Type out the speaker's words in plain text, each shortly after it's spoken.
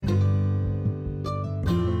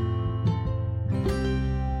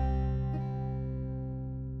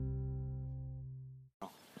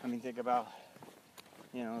mean, think about,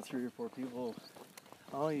 3 or 4 people.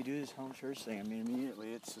 Oh, you do this home church thing. I mean,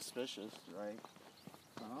 immediately it's suspicious, right?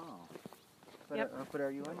 Oh. But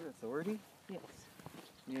are you under authority? Yes.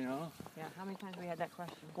 Yeah, how many times we had that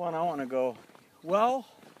question? Well, and I want to go, well,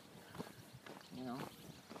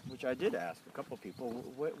 which I did ask a couple people,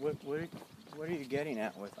 what are you getting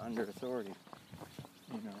at with under authority?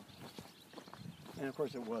 And of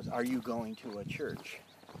course it was, are you going to a church?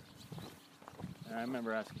 And I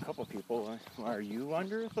remember asking a couple people, well, are you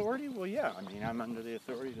under authority? Well, yeah, I mean, I'm under the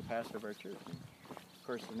authority of the pastor of our church. And of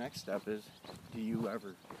course, the next step is, do you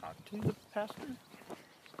ever talk to the pastor?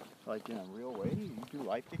 Like in a real way? You do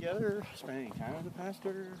life together, spending time with the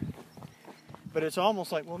pastor? But it's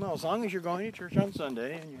almost like, well, no, as long as you're going to church on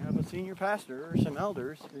Sunday and you have a senior pastor or some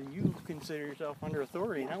elders, then you consider yourself under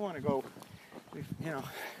authority. And I want to go,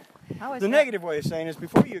 the negative way of saying is,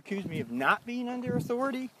 before you accuse me of not being under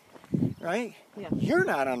authority, right? Yeah. You're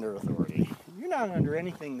not under authority. You're not under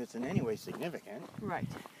anything that's in any way significant. Right.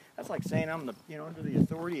 That's like saying I'm under the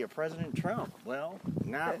authority of President Trump. Well,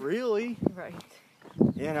 not really. Right.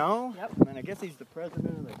 Yep. And I guess he's the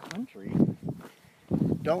president of the country.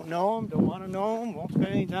 Don't know him, don't want to know him, won't spend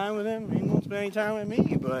any time with him, he won't spend any time with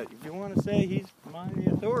me. But if you want to say he's my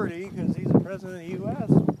authority because he's the president of the U.S.,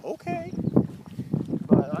 okay.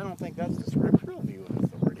 But I don't think that's the scriptural view of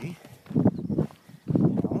authority.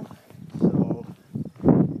 So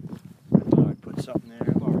I thought I'd put something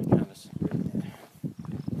there. I've already kind of written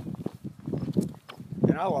it.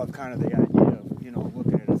 And I love kind of the idea of,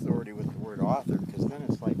 looking at authority with the word author, because then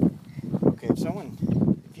it's like, okay,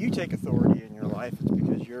 if you take authority in your life, it's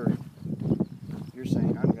because you're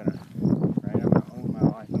saying, I'm gonna own my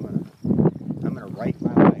life, I'm gonna write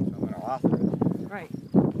my life, I'm gonna author it. Right.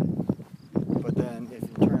 But then if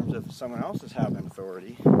in terms of someone else is having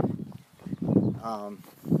authority,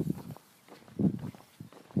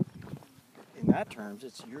 in that terms,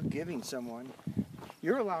 it's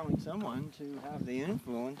you're allowing someone to have the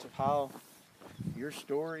influence of how your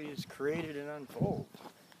story is created and unfolds.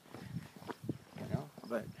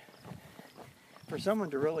 But for someone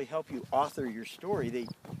to really help you author your story, they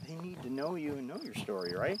need to know you and know your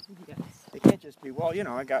story, right? Yes. They can't just be, well,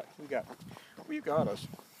 we got a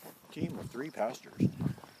team of 3 pastors.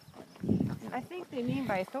 I think they mean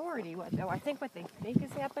by authority, I think what they think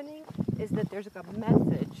is happening is that there's a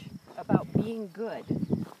message about being good,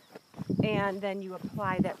 and then you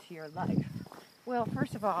apply that to your life. Well,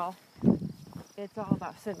 first of all, it's all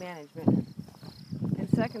about sin management. And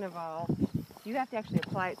second of all, you have to actually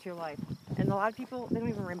apply it to your life. And a lot of people, they don't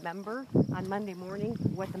even remember on Monday morning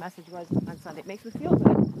what the message was on Sunday. It makes them feel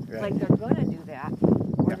good, right. Like they're going to do that,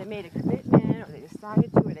 or they made a commitment, or they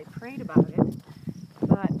decided to, or they prayed about it.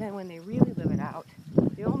 But then when they really live it out,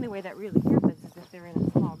 the only way that really happens is if they're in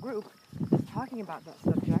a small group that's talking about that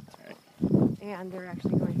subject, and they're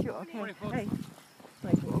actually going through, okay,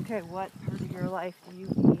 what part of your life do you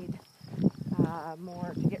need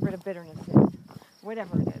more to get rid of bitterness in?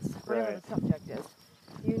 Whatever it is, whatever the subject is.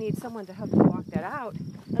 You need someone to help you walk that out,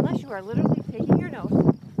 unless you are literally taking your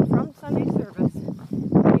notes from Sunday service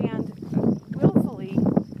and willfully,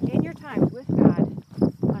 in your times with God,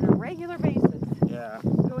 on a regular basis,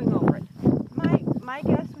 going over it. My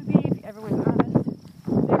guess would be, if everyone's honest,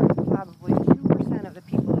 there's probably 2% of the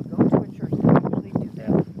people that go to a church that actually do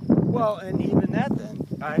that. Well, and even that then,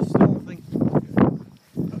 I still think,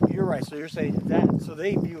 you're right, so you're saying that, so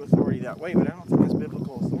they view authority that way, but I don't think it's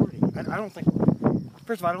biblical authority. I don't think,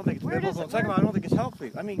 first of all, I don't think it's biblical, and second of all, I don't think it's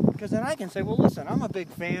healthy. I mean, because then I can say, well, listen, I'm a big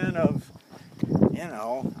fan of,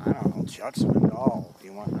 Chuck Swindoll, if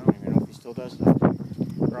you want. I don't even know if he still does that,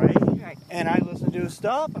 right? And I listen to his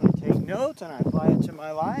stuff, and I take notes, and I apply it to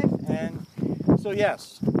my life, and so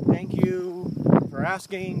yes, thank you for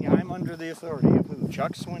asking. I'm under the authority of who?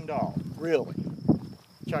 Chuck Swindoll. Really?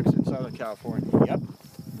 Chuck's in Southern California.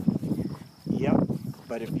 Yep.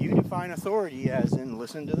 But if you define authority as in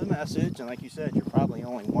listen to the message, and like you said, you're probably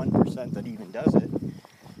only 1% that even does it.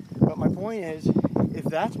 But my point is, if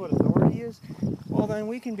that's what authority is, well, then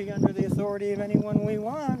we can be under the authority of anyone we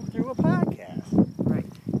want through a podcast. Right.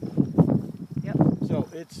 Yep. So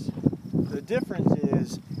the difference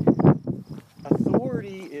is,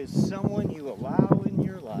 authority is someone you allow in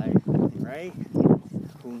your life, right?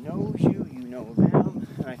 Who knows you, you know them.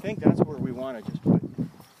 And I think that's where we want to just put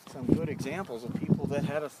some good examples of people that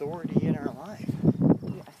had authority in our life.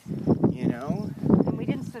 Yes. And we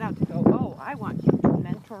didn't set out to go, oh, I want you to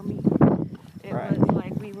mentor me. It right. was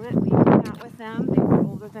like we went out with them. They were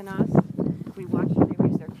older than us. We watched them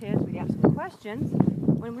raise their kids. We'd ask them questions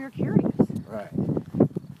when we were curious. Right.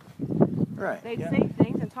 They'd say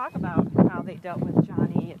things and talk about how they dealt with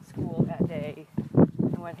Johnny at school that day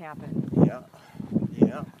and what happened. Yeah.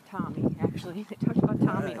 Yeah. Tommy, actually. They talked about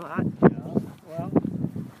Tommy a lot. Yeah.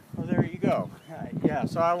 Well, there you go. Yeah,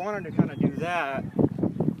 so I wanted to kind of do that.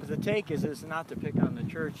 The take is not to pick on the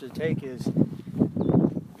church. The take is,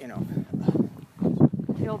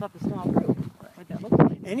 Build up a small group. What that looks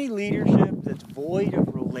like. any leadership that's void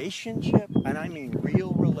of relationship, and I mean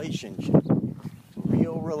real relationship.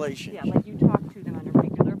 Yeah, like you talk to them on a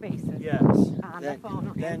regular basis. Yes. On the phone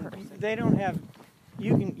or in person. They don't have,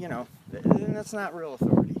 then that's not real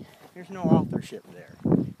authority. There's no authorship there.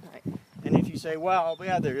 Right. And if you say, well,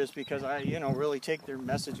 yeah, there is because I, really take their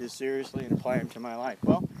messages seriously and apply them to my life.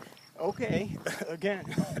 Well, okay, again,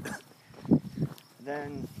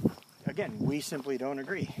 we simply don't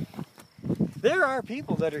agree. There are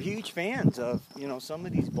people that are huge fans of, some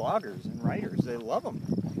of these bloggers and writers. They love them.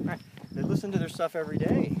 Right. They listen to their stuff every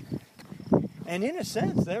day. And in a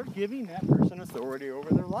sense, they're giving that person authority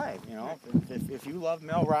over their life. If you love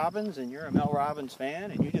Mel Robbins and you're a Mel Robbins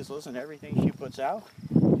fan and you just listen to everything she puts out,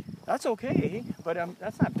 that's okay, but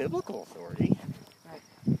that's not biblical authority. Right.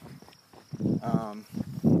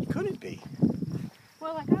 Could it be?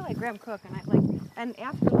 Well, I like Graham Cook, and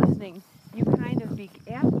after listening, you kind of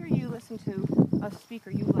after you listen to a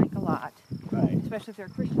speaker you like a lot, Right. especially if they're a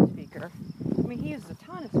Christian speaker. I mean, he uses a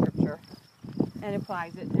ton of scripture and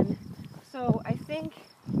applies it, and so I think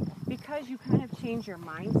because you kind of change your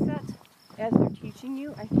mindset as they're teaching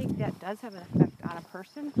you, I think that does have an effect on a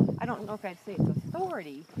person. I don't know if I'd say it's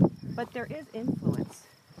authority, but there is influence.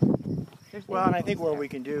 Well, and I think what we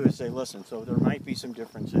can do is say, listen, so there might be some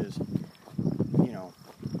differences,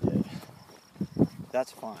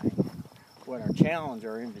 that's fine. What our challenge,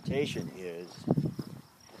 our invitation is,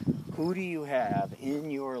 who do you have in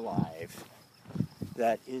your life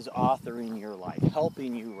that is authoring your life,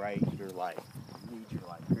 helping you write your life, lead your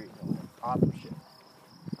life, create your life, authorship.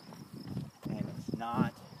 And it's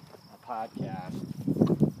not a podcast.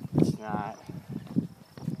 It's not.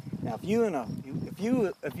 Now, if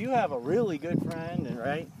you have a really good friend, and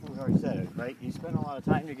right, we already said it, right? You spend a lot of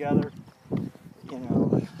time together.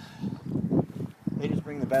 They just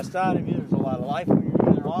bring the best out of you. There's a lot of life when you're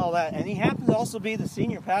together, all that, and he happens to also be the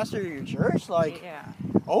senior pastor of your church. Yeah.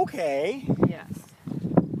 Okay. Yes.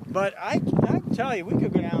 But I can tell you, we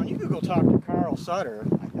could go down. You could go talk to Carl Sutter,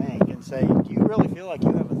 I think, and say, "Do you really feel like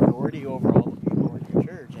you have authority over all the people in your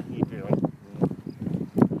church?" And he'd be like,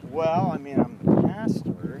 "Well, I mean, I'm the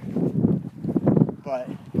pastor, but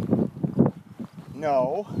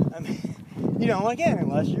no. I mean, again,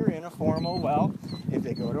 unless you're in a formal, well, if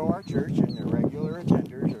they go to our church and they're regular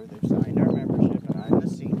attenders or they've signed our membership and I'm the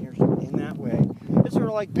senior in that way, it's sort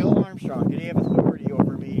of like Bill Armstrong. Did he have authority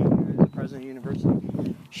over me, the president of the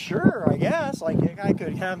university? Sure, I guess. Like, the guy could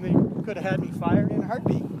have had me fired in a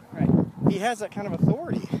heartbeat. Right? He has that kind of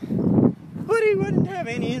authority, but he wouldn't have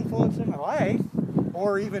any influence in my life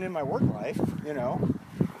or even in my work life.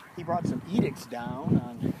 He brought some edicts down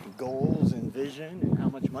on goals and vision and how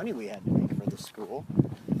much money we had to make for the school.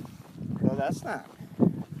 So that's not.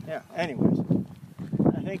 Yeah. Anyways,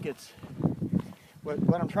 I think it's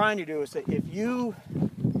what I'm trying to do is say if you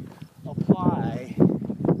apply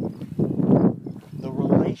the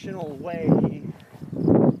relational way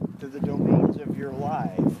to the domains of your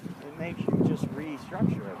life, it makes you just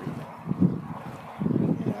restructure everything.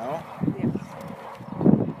 Yes.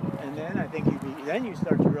 And then I think you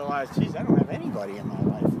start to realize, geez, I don't have anybody in my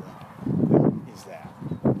life that is that.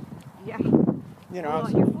 Yeah.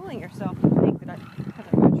 Well, you're fooling yourself to think that because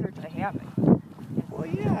I go to church I have it. Well,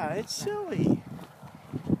 yeah, it's silly.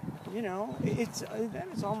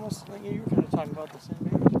 It's almost like you were kind of talking about the sin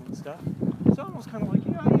management stuff. It's almost kind of like,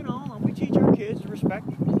 we teach our kids to respect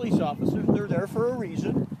police officers. They're there for a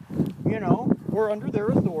reason. We're under their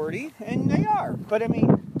authority, and they are. But, I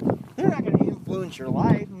mean, they're not going to influence your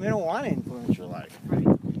life, and they don't want to influence your life. Right.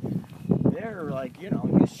 They're like, you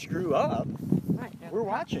screw up. Right. We're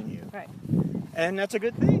watching you. Right. And that's a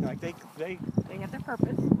good thing. Like, they have their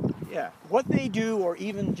purpose. Yeah. What they do, or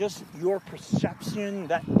even just your perception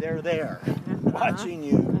that they're there watching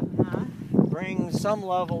you, brings some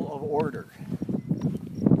level of order.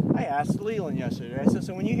 I asked Leland yesterday, I said,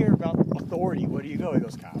 so when you hear about authority, where do you go? He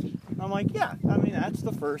goes, cops. I'm like, yeah, I mean, that's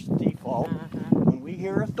the first default. When we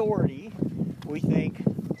hear authority, we think,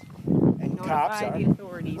 and cops are, the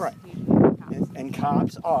authorities. Right. And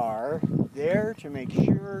cops are there to make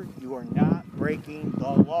sure you are not breaking the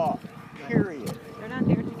law, period. They're not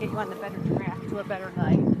there to get you on the better track to a better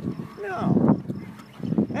life. No.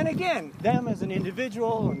 And again, them as an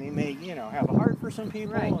individual, and they may, have a heart for some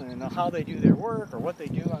people, right. And how they do their work or what they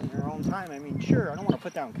do on their own time. I mean, sure, I don't want to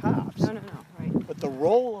put down cops. No, right. But the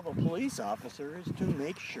role of a police officer is to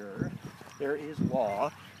make sure there is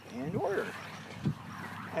law and order.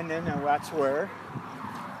 And then that's where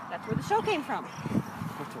the show came from.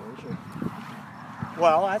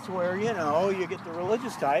 Well, that's where, you get the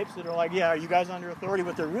religious types that are like, yeah, are you guys under authority?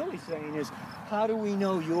 What they're really saying is, how do we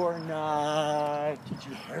know you're not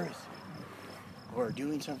teaching heresy or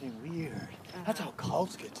doing something weird? That's how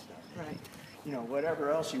cults get started. Right.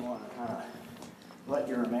 Whatever else you want to kind of let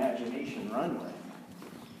your imagination run with.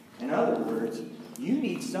 In other words, you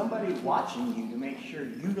need somebody watching you to make sure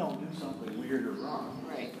you don't do something weird or wrong.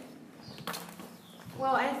 Right.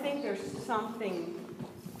 Well, I think there's something,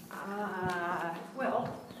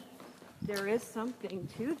 there is something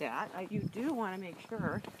to that. You do want to make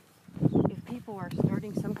sure if people are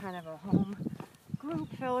starting some kind of a home group,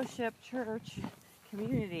 fellowship, church,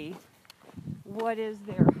 community, what is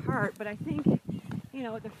their heart? But I think,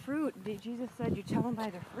 the fruit, Jesus said you tell them by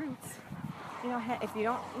their fruits. If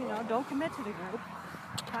you don't commit to the group,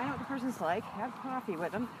 find out what the person's like, have coffee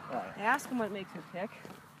with them, Right. ask them what makes them tick,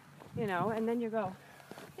 and then you go,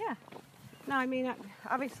 yeah. No, I mean,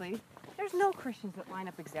 obviously, there's no Christians that line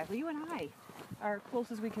up exactly. You and I are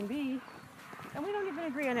close as we can be, and we don't even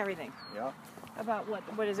agree on everything. Yeah. About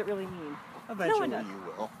what does it really mean. Eventually No one you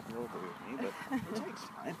will. You'll agree with me, but it takes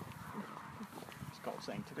time. It's called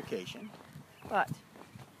sanctification. But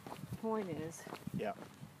the point is Yeah.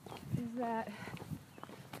 that...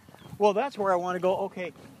 Well, that's where I want to go,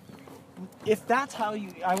 okay, if that's how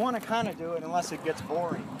I want to kind of do it unless it gets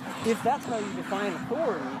boring. If that's how you define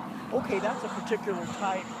authority, okay, that's a particular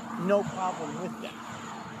type, no problem with that.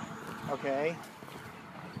 Okay?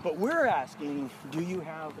 But we're asking, do you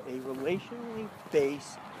have a relationally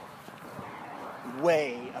based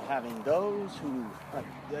way of having those who, like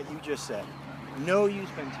that you just said, know you,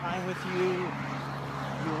 spend time with you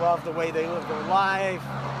love the way they live their life,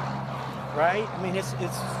 right? I mean, it's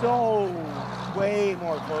so way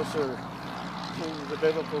more closer to the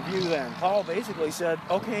biblical view than Paul basically said,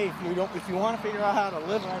 okay, if you want to figure out how to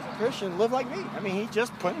live as a Christian, live like me. I mean, he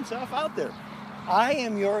just put himself out there. I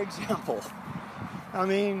am your example. I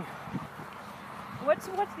mean, What's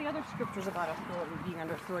the other scriptures about authority, being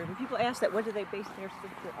under authority? When people ask that, what do they base their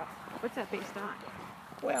scripture on? What's that based on?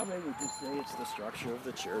 well, they would just say it's the structure of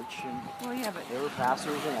the church, and Well, yeah, but there were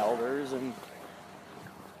pastors and elders, and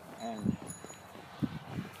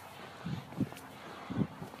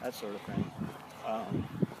that sort of thing.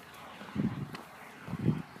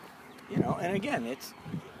 And again,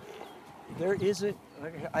 there isn't.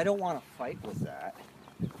 I don't want to fight with that.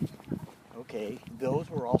 Okay, those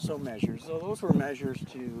were also measures. So those were measures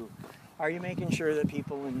to, are you making sure that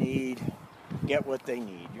people in need get what they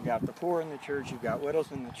need? You got the poor in the church, you've got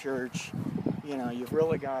widows in the church. You've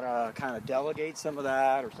really got to kind of delegate some of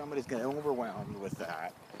that, or somebody's going to overwhelm you with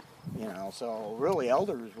that. So really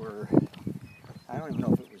elders were, I don't even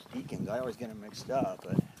know if it was deacons, I always get them mixed up,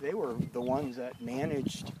 but they were the ones that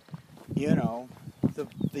managed,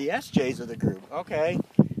 the SJs of the group. Okay,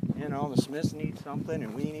 the Smiths need something,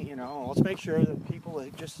 and we need, let's make sure that people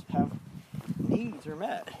that just have needs are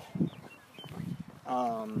met.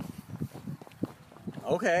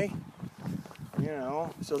 Okay,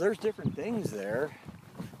 so there's different things there.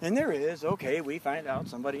 And there is, okay, we find out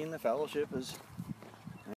somebody in the fellowship is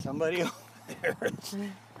somebody over there.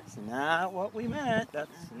 It's not what we meant.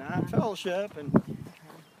 That's not fellowship, and,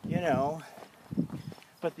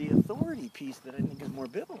 But the authority piece that I think is more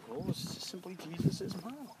biblical is simply Jesus'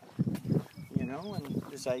 model. And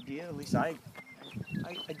this idea, at least I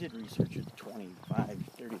did research it 25,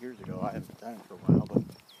 30 years ago. I haven't done it for a while, but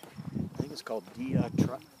I think it's called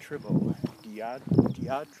diatribo.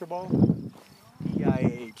 Diatribo?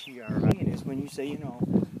 D-I-A-T-R-I. It is when you say,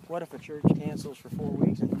 what if a church cancels for 4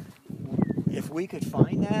 weeks? And if we could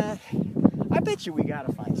find that, I bet you we got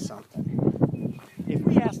to find something. If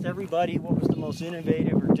we asked everybody what was the most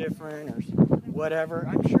innovative or different or whatever,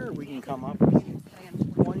 I'm sure we can come up with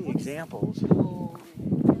 20 examples, from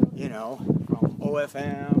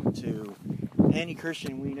OFM to any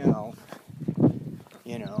Christian we know,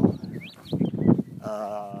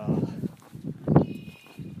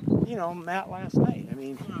 Matt last night. I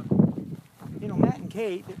mean, Matt and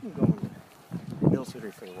Kate, they've been going to Mill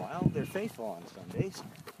City for a while. They're faithful on Sundays,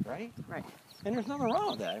 right? Right. And there's nothing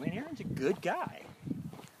wrong with that. I mean, Aaron's a good guy.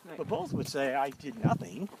 Right. But both would say I did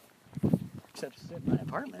nothing except sit in my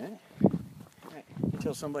apartment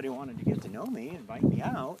until somebody wanted to get to know me and invite me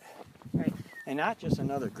out. Right. And not just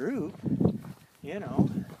another group, Yeah.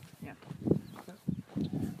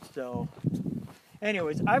 So,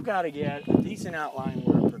 anyways, I've got to get a decent outline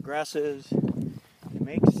where it progresses, it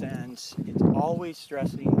makes sense, it's always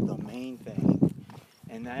stressing the main thing,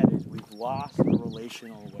 and that is we've lost the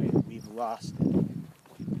relational way. We've lost it.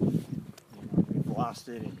 lost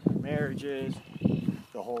it in their marriages.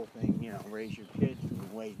 The whole thing, raise your kids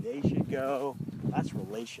the way they should go. That's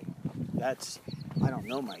relational. I don't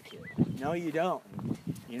know my kid. No, you don't.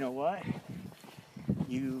 You know what?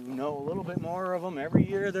 You know a little bit more of them every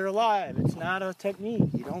year they're alive. It's not a technique.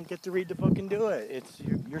 You don't get to read the book and do it. It's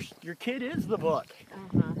your kid is the book.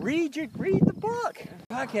 Uh-huh. Read the book.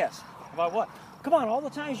 Podcast about what? Come on, all the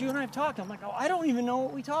times you and I have talked, I'm like, I don't even know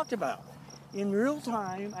what we talked about. In real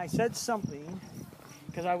time, I said something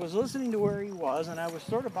because I was listening to where he was, and I was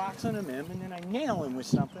sort of boxing him in, and then I nail him with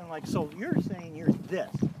something like, so you're saying you're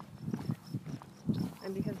this.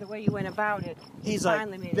 And because the way you went about it, He's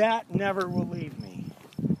finally like, made it. that never will leave me.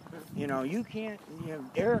 You can't,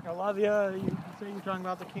 Eric, I love you. You say you're talking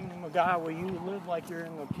about the kingdom of God. Well, you live like you're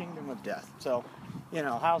in the kingdom of death. So,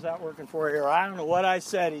 how's that working for you? Or I don't know what I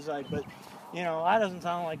said. He's like, but, that doesn't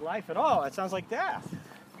sound like life at all. It sounds like death.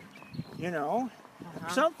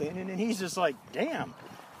 Something. And then he's just like, damn.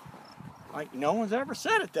 Like, no one's ever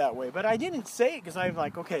said it that way. But I didn't say it because I'm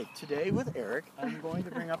like, okay, today with Eric, I'm going to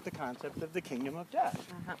bring up the concept of the kingdom of death.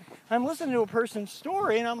 Uh-huh. I'm listening to a person's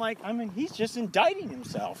story, and I'm like, he's just indicting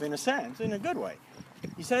himself, in a sense, in a good way.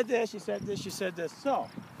 You said this, you said this, you said this. So,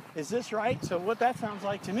 is this right? So what that sounds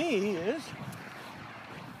like to me is,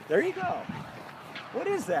 there you go. What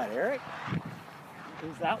is that, Eric?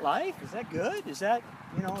 Is that life? Is that good? Is that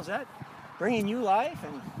bringing you life?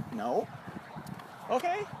 And no.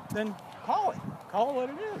 Okay, then call it. Call it what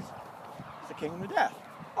it is. It's the kingdom of death.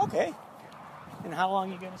 Okay. And how long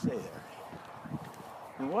are you going to stay there?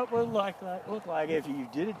 And what would it look like if you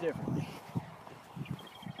did it differently?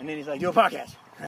 And then he's like, do a podcast.